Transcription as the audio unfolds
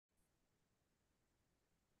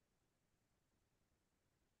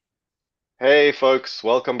Hey folks,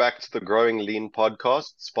 welcome back to the Growing Lean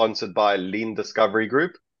podcast, sponsored by Lean Discovery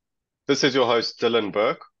Group. This is your host, Dylan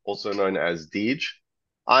Burke, also known as Deej.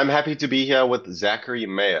 I'm happy to be here with Zachary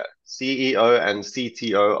Meyer, CEO and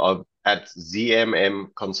CTO of at ZMM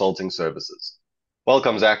Consulting Services.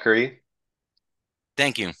 Welcome, Zachary.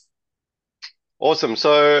 Thank you. Awesome.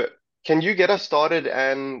 So, can you get us started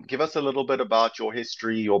and give us a little bit about your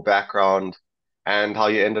history, your background, and how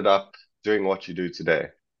you ended up doing what you do today?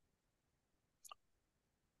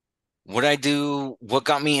 What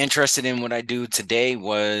got me interested in what I do today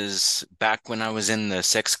was back when I was in the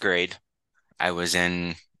sixth grade. I was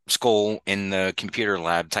in school in the computer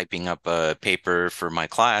lab typing up a paper for my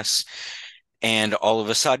class, and all of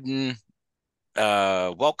a sudden,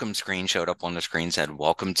 a welcome screen showed up on the screen said,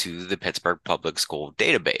 "Welcome to the Pittsburgh Public School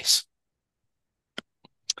database."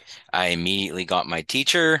 I immediately got my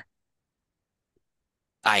teacher.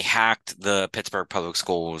 I hacked the Pittsburgh Public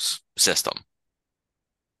Schools system.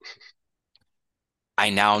 I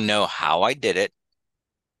now know how I did it.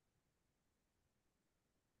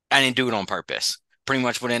 I didn't do it on purpose. Pretty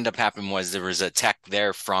much what ended up happening was there was a tech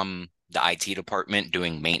there from the IT department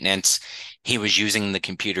doing maintenance. He was using the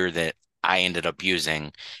computer that I ended up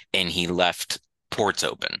using, and he left ports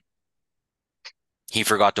open. He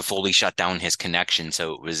forgot to fully shut down his connection,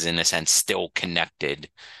 so it was in a sense still connected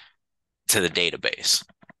to the database.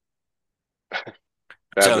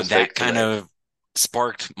 Bad So mistake that to kind make. of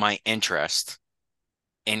sparked my interest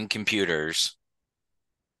in computers.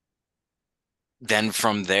 Then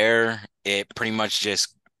from there, it pretty much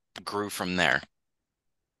just grew from there.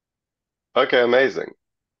 Okay, amazing.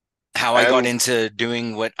 How I got And into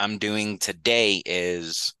doing what I'm doing today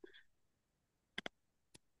is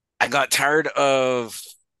I got tired of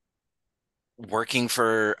working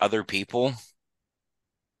for other people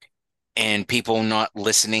and people not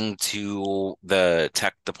listening to the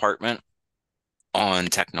tech department on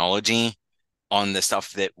technology, on the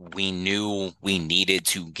stuff that we knew we needed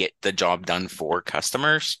to get the job done for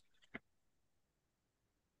customers.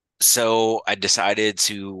 So I decided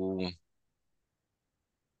to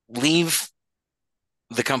leave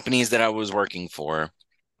the companies that I was working for,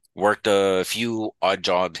 worked a few odd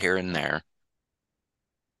jobs here and there,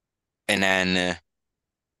 and then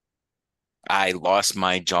I lost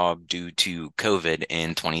my job due to COVID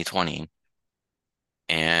in 2020,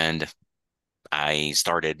 and I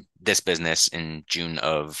started this business in June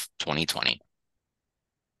of 2020.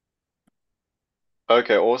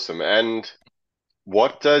 okay, awesome. And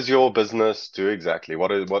what does your business do exactly?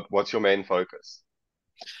 What's your main focus?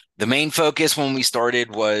 The main focus when we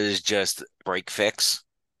started was just break fix.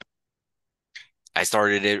 I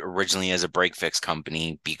started it originally as a break fix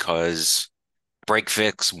company because break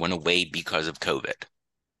fix went away because of COVID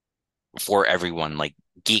for everyone, like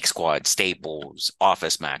Geek Squad, Staples,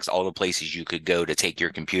 Office Max, all the places you could go to take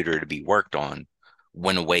your computer to be worked on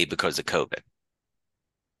went away because of COVID.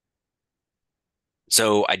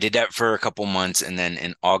 So I did that for a couple months, and then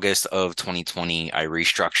in August of 2020, I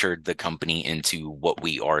restructured the company into what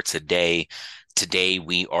we are today. Today,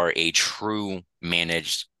 we are a true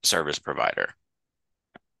managed service provider.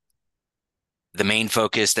 The main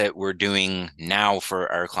focus that we're doing now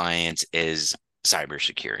for our clients is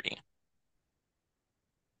cybersecurity.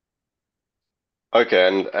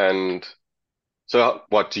 Okay, and so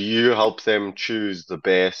what do you help them choose the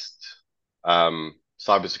best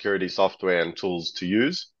cybersecurity software and tools to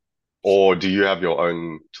use, or do you have your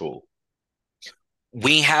own tool?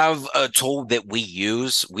 We have a tool that we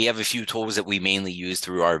use. We have a few tools that we mainly use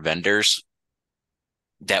through our vendors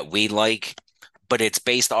that we like, but it's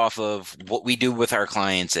based off of what we do with our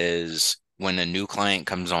clients is when a new client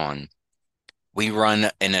comes on, we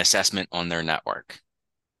run an assessment on their network,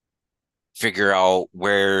 figure out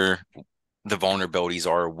where the vulnerabilities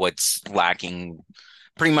are, what's lacking,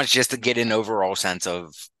 pretty much just to get an overall sense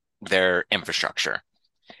of their infrastructure.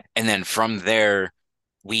 And then from there,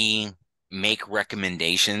 we make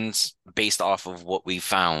recommendations based off of what we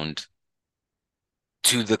found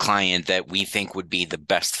to the client that we think would be the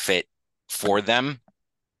best fit for them.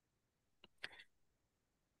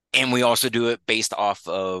 And we also do it based off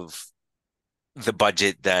of the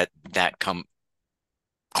budget that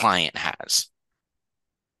client has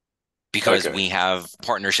because Okay, we have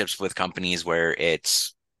partnerships with companies where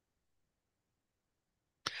it's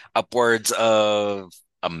upwards of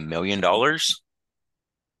 $1 million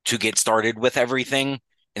to get started with everything.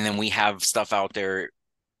 And then we have stuff out there.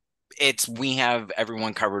 We have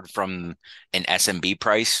everyone covered from an SMB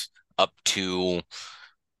price up to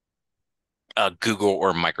a Google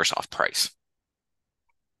or Microsoft price.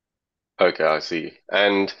 okay, I see.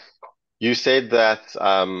 And you said that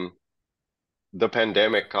the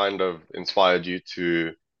pandemic kind of inspired you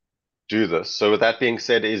to do this. So with that being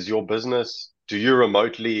said, is your business, do you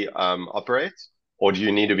remotely operate, or do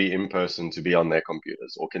you need to be in person to be on their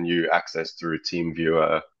computers, or can you access through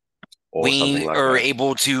TeamViewer or something We like are that?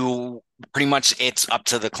 able to pretty much it's up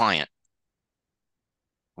to the client.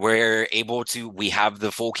 We're able to, we have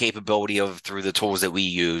the full capability of through the tools that we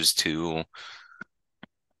use to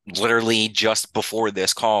literally just before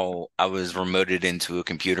this call, I was remoted into a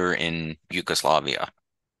computer in Yugoslavia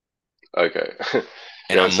Okay.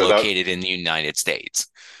 and Yeah, I'm so that located in the United States.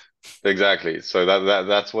 exactly. So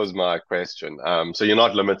that was my question. So you're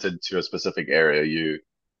not limited to a specific area. You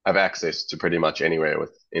have access to pretty much anywhere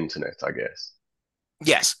with internet, I guess.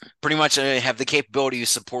 Yes, pretty much I have the capability of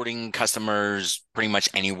supporting customers pretty much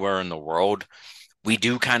anywhere in the world. We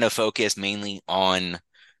do kind of focus mainly on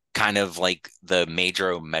kind of like the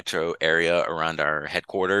major metro area around our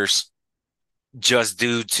headquarters, just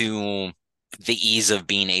due to the ease of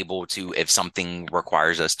being able to, if something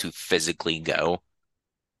requires us to physically go,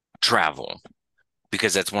 travel,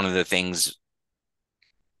 because that's one of the things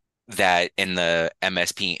that in the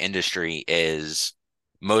MSP industry is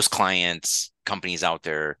most clients, companies out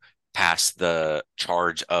there pass the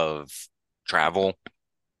charge of travel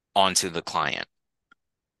onto the client.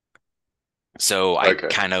 So I Okay.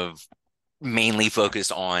 kind of mainly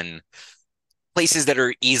focus on places that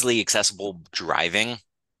are easily accessible driving,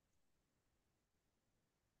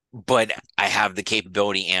 but I have the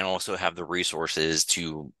capability and also have the resources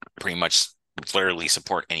to pretty much literally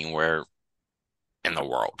support anywhere in the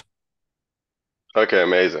world. Okay,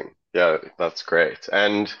 amazing. Yeah, that's great.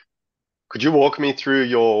 And could you walk me through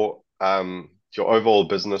your overall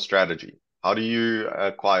business strategy? How do you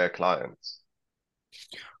acquire clients?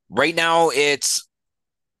 Right now, it's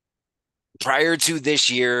prior to this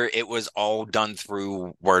year, it was all done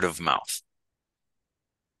through word of mouth.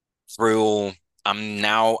 Through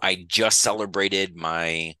I just celebrated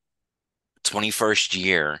my 21st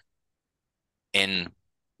year in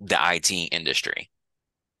the IT industry.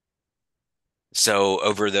 So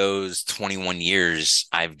over those 21 years,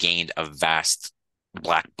 I've gained a vast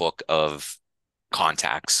black book of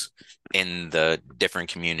contacts in the different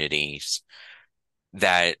communities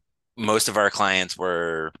that most of our clients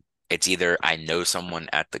were, it's either I know someone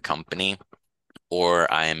at the company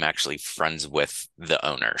or I am actually friends with the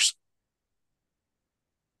owners.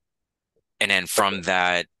 And then from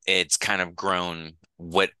that, it's kind of grown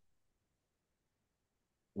what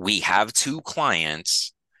we have two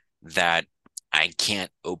clients that I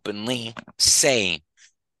can't openly say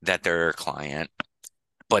that they're a client,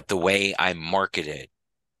 but the way I market it,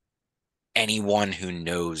 anyone who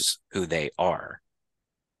knows who they are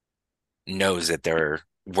knows that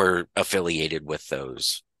we're affiliated with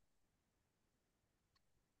those.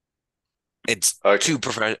 Okay.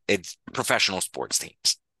 It's professional sports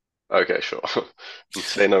teams Okay, sure.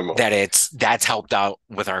 Say no more. that's helped out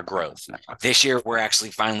with our growth. This year we're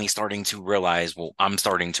actually finally starting to realize, well, I'm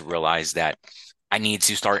starting to realize that I need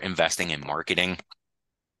to start investing in marketing,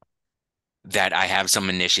 that I have some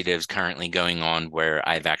initiatives currently going on where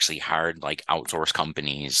I've actually hired like outsource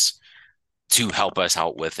companies to help us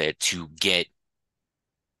out with it to get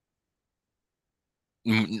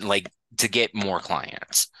like to get more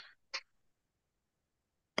clients.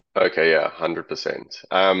 Okay, yeah, 100%.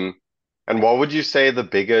 And what would you say the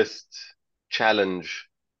biggest challenge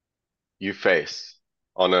you face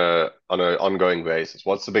on a ongoing basis?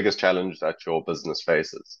 What's the biggest challenge that your business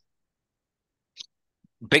faces?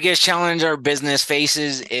 Biggest challenge our business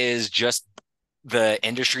faces is just the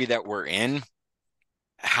industry that we're in.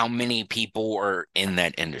 How many people are in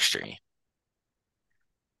that industry?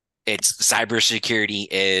 It's cybersecurity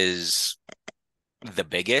is the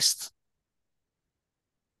biggest,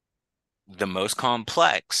 the most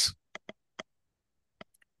complex,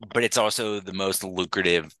 but it's also the most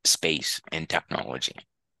lucrative space in technology.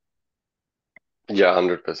 Yeah,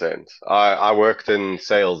 100%. I worked in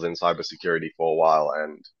sales in cybersecurity for a while,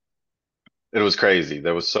 and it was crazy.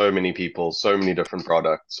 There were so many people, so many different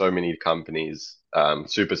products, so many companies,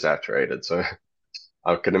 super saturated. So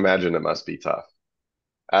I can imagine it must be tough.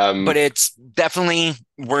 But Um, it's definitely,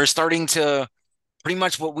 we're starting to, pretty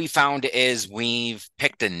much what we found is we've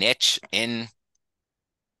picked a niche in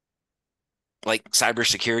like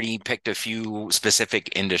cybersecurity, picked a few specific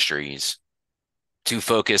industries to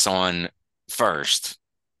focus on first.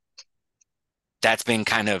 That's been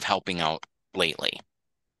kind of helping out lately.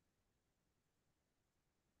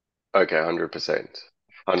 okay, 100%.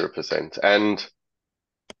 100%. And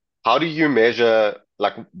how do you measure,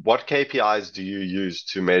 like, what KPIs do you use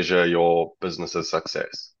to measure your business's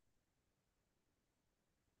success?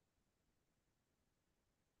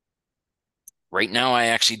 Right now, I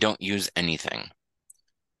actually don't use anything.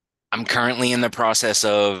 I'm currently in the process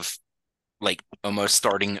of like almost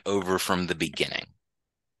starting over from the beginning.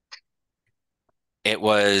 It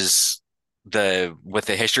was the with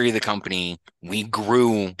the history of the company, we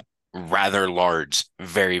grew rather large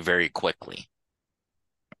very, very quickly.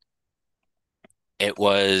 It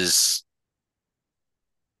was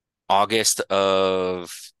August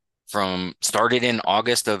of from started in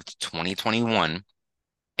August of 2021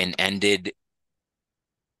 and ended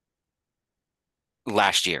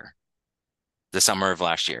last year, the summer of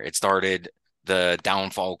last year. The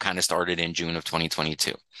downfall kind of started in June of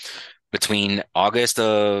 2022. Between August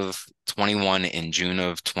of 21 and June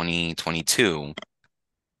of 2022,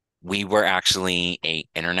 we were actually a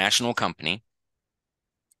international company.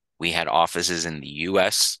 We had offices in the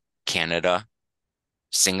US, Canada,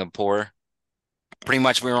 Singapore. Pretty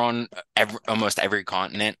much we were on almost every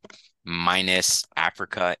continent minus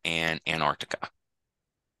Africa and Antarctica.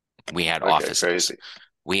 We had Okay, offices. crazy.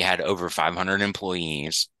 We had over 500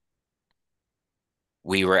 employees.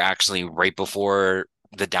 We were actually right before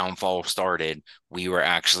the downfall started, we were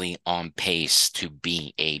actually on pace to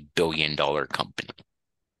be a $1 billion company.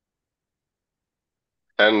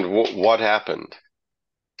 And what happened?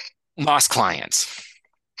 Lost clients.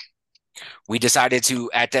 We decided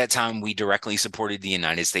to, at that time, we directly supported the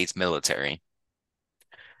United States military.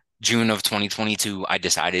 June of 2022, I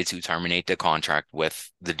decided to terminate the contract with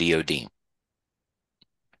the DoD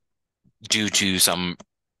due to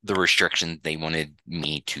the restrictions they wanted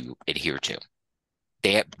me to adhere to.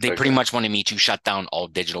 They pretty Okay. much wanted me to shut down all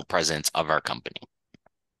digital presence of our company.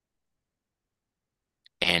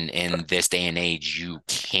 And in this day and age, you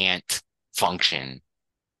can't function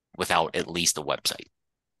without at least a website.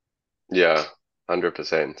 Yeah,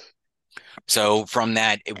 100%. So from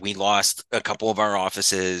that, we lost a couple of our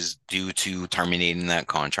offices due to terminating that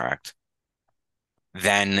contract.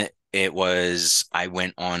 Then I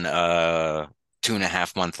went on a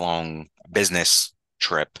 2.5 month long business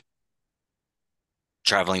trip,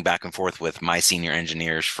 traveling back and forth with my senior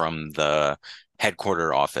engineers from the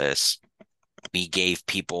headquarter office. We gave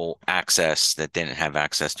people access that didn't have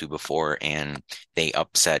access to before, and they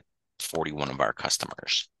upset 41 of our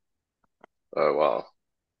customers. Oh, wow.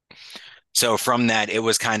 So from that, it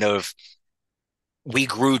was kind of we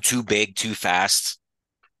grew too big too fast,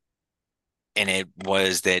 and it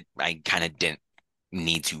was that I kind of didn't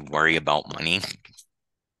need to worry about money.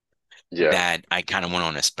 Yeah. That I kind of went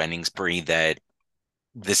on a spending spree that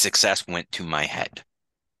the success went to my head.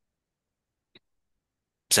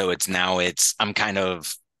 So I'm kind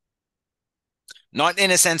of not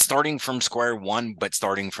in a sense starting from square one, but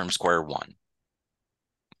starting from square one.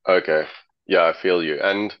 Okay. Yeah, I feel you.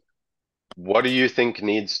 And what do you think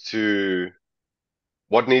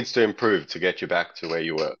what needs to improve to get you back to where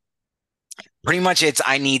you were? Pretty much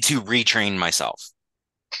I need to retrain myself,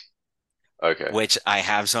 Okay. which I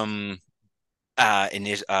have some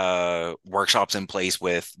workshops in place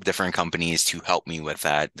with different companies to help me with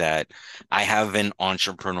that I have an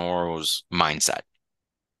entrepreneur's mindset.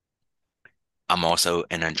 I'm also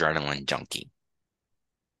an adrenaline junkie.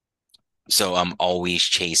 So I'm always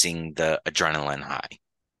chasing the adrenaline high.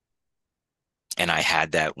 And I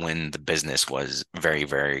had that when the business was very,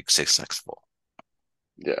 very successful.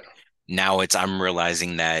 Yeah. Now I'm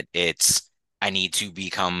realizing that I need to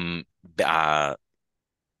become uh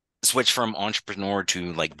switch from entrepreneur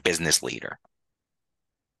to like business leader.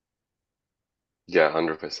 Yeah,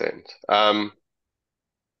 100%.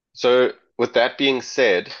 So with that being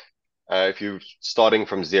said, if you're starting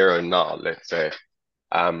from zero now, let's say,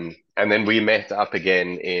 and then we met up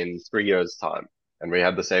again in 3 years' time and we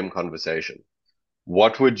had the same conversation,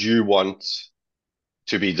 what would you want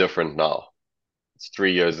to be different now? It's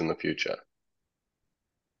 3 years in the future.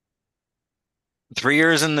 3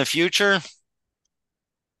 years in the future,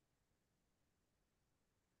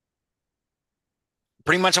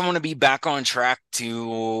 pretty much I want to be back on track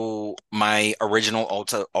to my original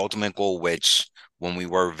ultimate goal, which when we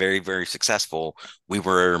were very, very successful, we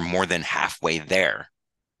were more than halfway there.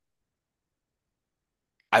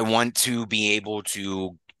 I want to be able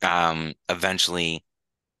to eventually,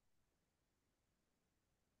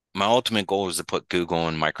 my ultimate goal is to put Google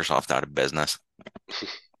and Microsoft out of business.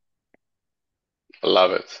 I love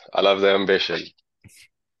it. I love the ambition.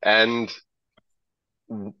 And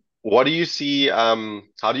what do you see,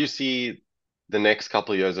 how do you see the next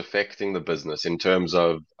couple of years affecting the business in terms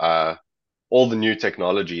of all the new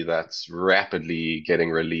technology that's rapidly getting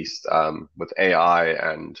released with AI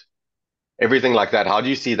and everything like that? How do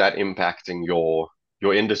you see that impacting your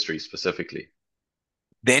industry specifically?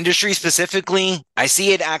 The industry specifically, I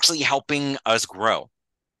see it actually helping us grow.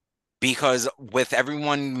 because with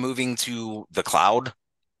everyone moving to the cloud,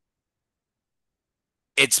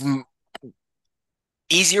 it's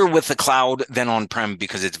easier with the cloud than on-prem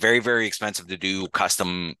because it's very, very expensive to do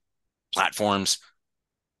custom platforms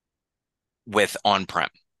with on-prem.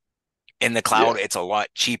 In the Yeah, cloud, it's a lot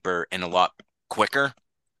cheaper and a lot quicker.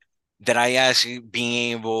 That I actually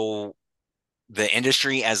being able, the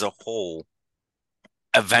industry as a whole,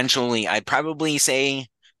 eventually, I'd probably say,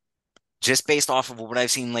 just based off of what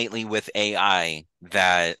I've seen lately with AI,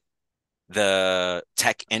 that the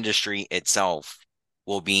tech industry itself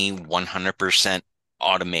will be 100%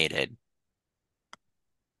 automated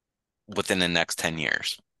within the next 10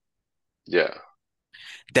 years. yeah,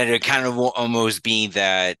 That it kind of will almost be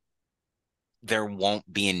that there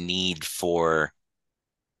won't be a need for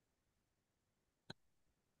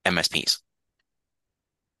MSPs.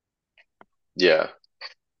 yeah.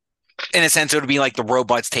 In a sense, it would be like the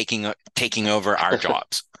robots taking over our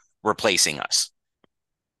jobs, replacing us.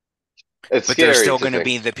 It's But there's scary still to going to think.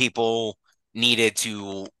 be the people needed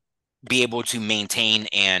to be able to maintain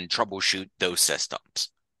and troubleshoot those systems.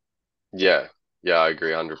 Yeah, yeah, I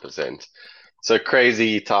agree 100%. It's a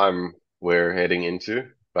crazy time we're heading into,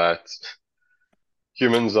 but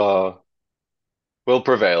humans are will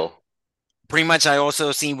prevail. Pretty much, I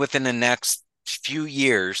also see within the next few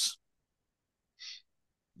years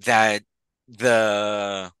that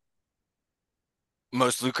the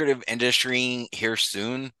most lucrative industry here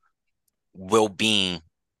soon will be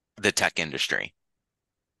the tech industry.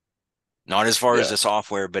 Not as far as Yeah, the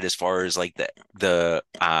software, but as far as like the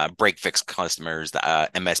break fix customers, the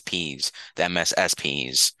MSPs, the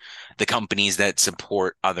MSSPs, the companies that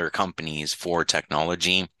support other companies for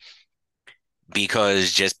technology.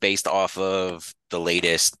 Because just based off of the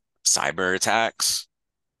latest cyber attacks,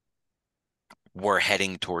 we're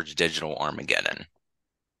heading towards digital Armageddon.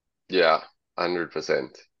 yeah,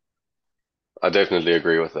 100%. I definitely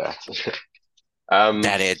agree with that. Um,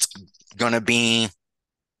 That it's gonna be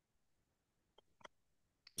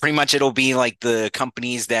pretty much it'll be like the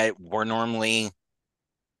companies that we're normally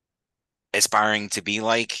aspiring to be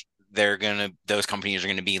like, those companies are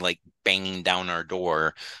gonna be like banging down our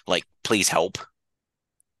door, like, please help.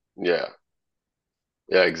 yeah,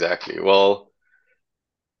 yeah, exactly. Well,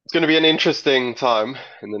 it's going to be an interesting time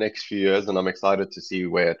in the next few years, and I'm excited to see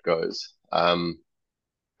where it goes.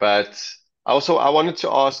 But I wanted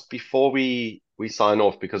to ask before we sign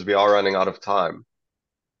off because we are running out of time.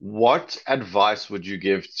 What advice would you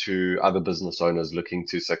give to other business owners looking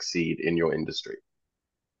to succeed in your industry?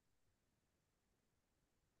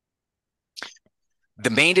 The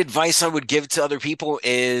main advice I would give to other people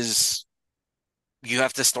is you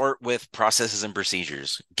have to start with processes and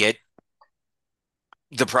procedures. Get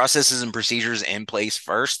the processes and procedures in place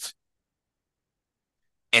first,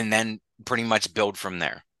 and then pretty much build from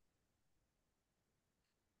there.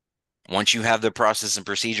 Once you have the process and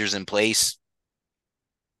procedures in place,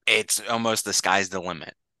 it's almost the sky's the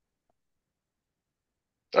limit.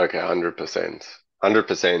 Okay, 100%.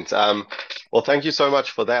 100%. Well, thank you so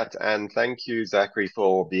much for that. And thank you, Zachary,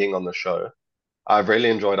 for being on the show. I've really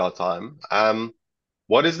enjoyed our time.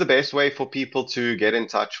 What is the best way for people to get in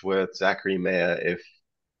touch with Zachary Meyer if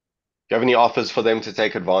you have any offers for them to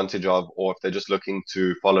take advantage of, or if they're just looking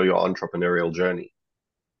to follow your entrepreneurial journey?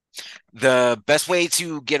 The best way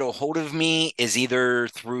to get a hold of me is either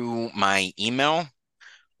through my email,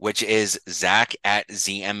 which is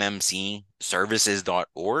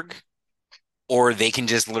zach@zmmcservices.org, or they can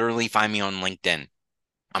just literally find me on LinkedIn.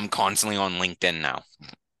 I'm constantly on LinkedIn now.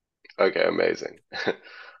 Okay, amazing.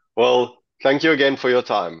 Well, thank you again for your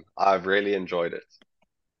time. I've really enjoyed it.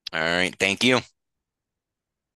 All right. Thank you.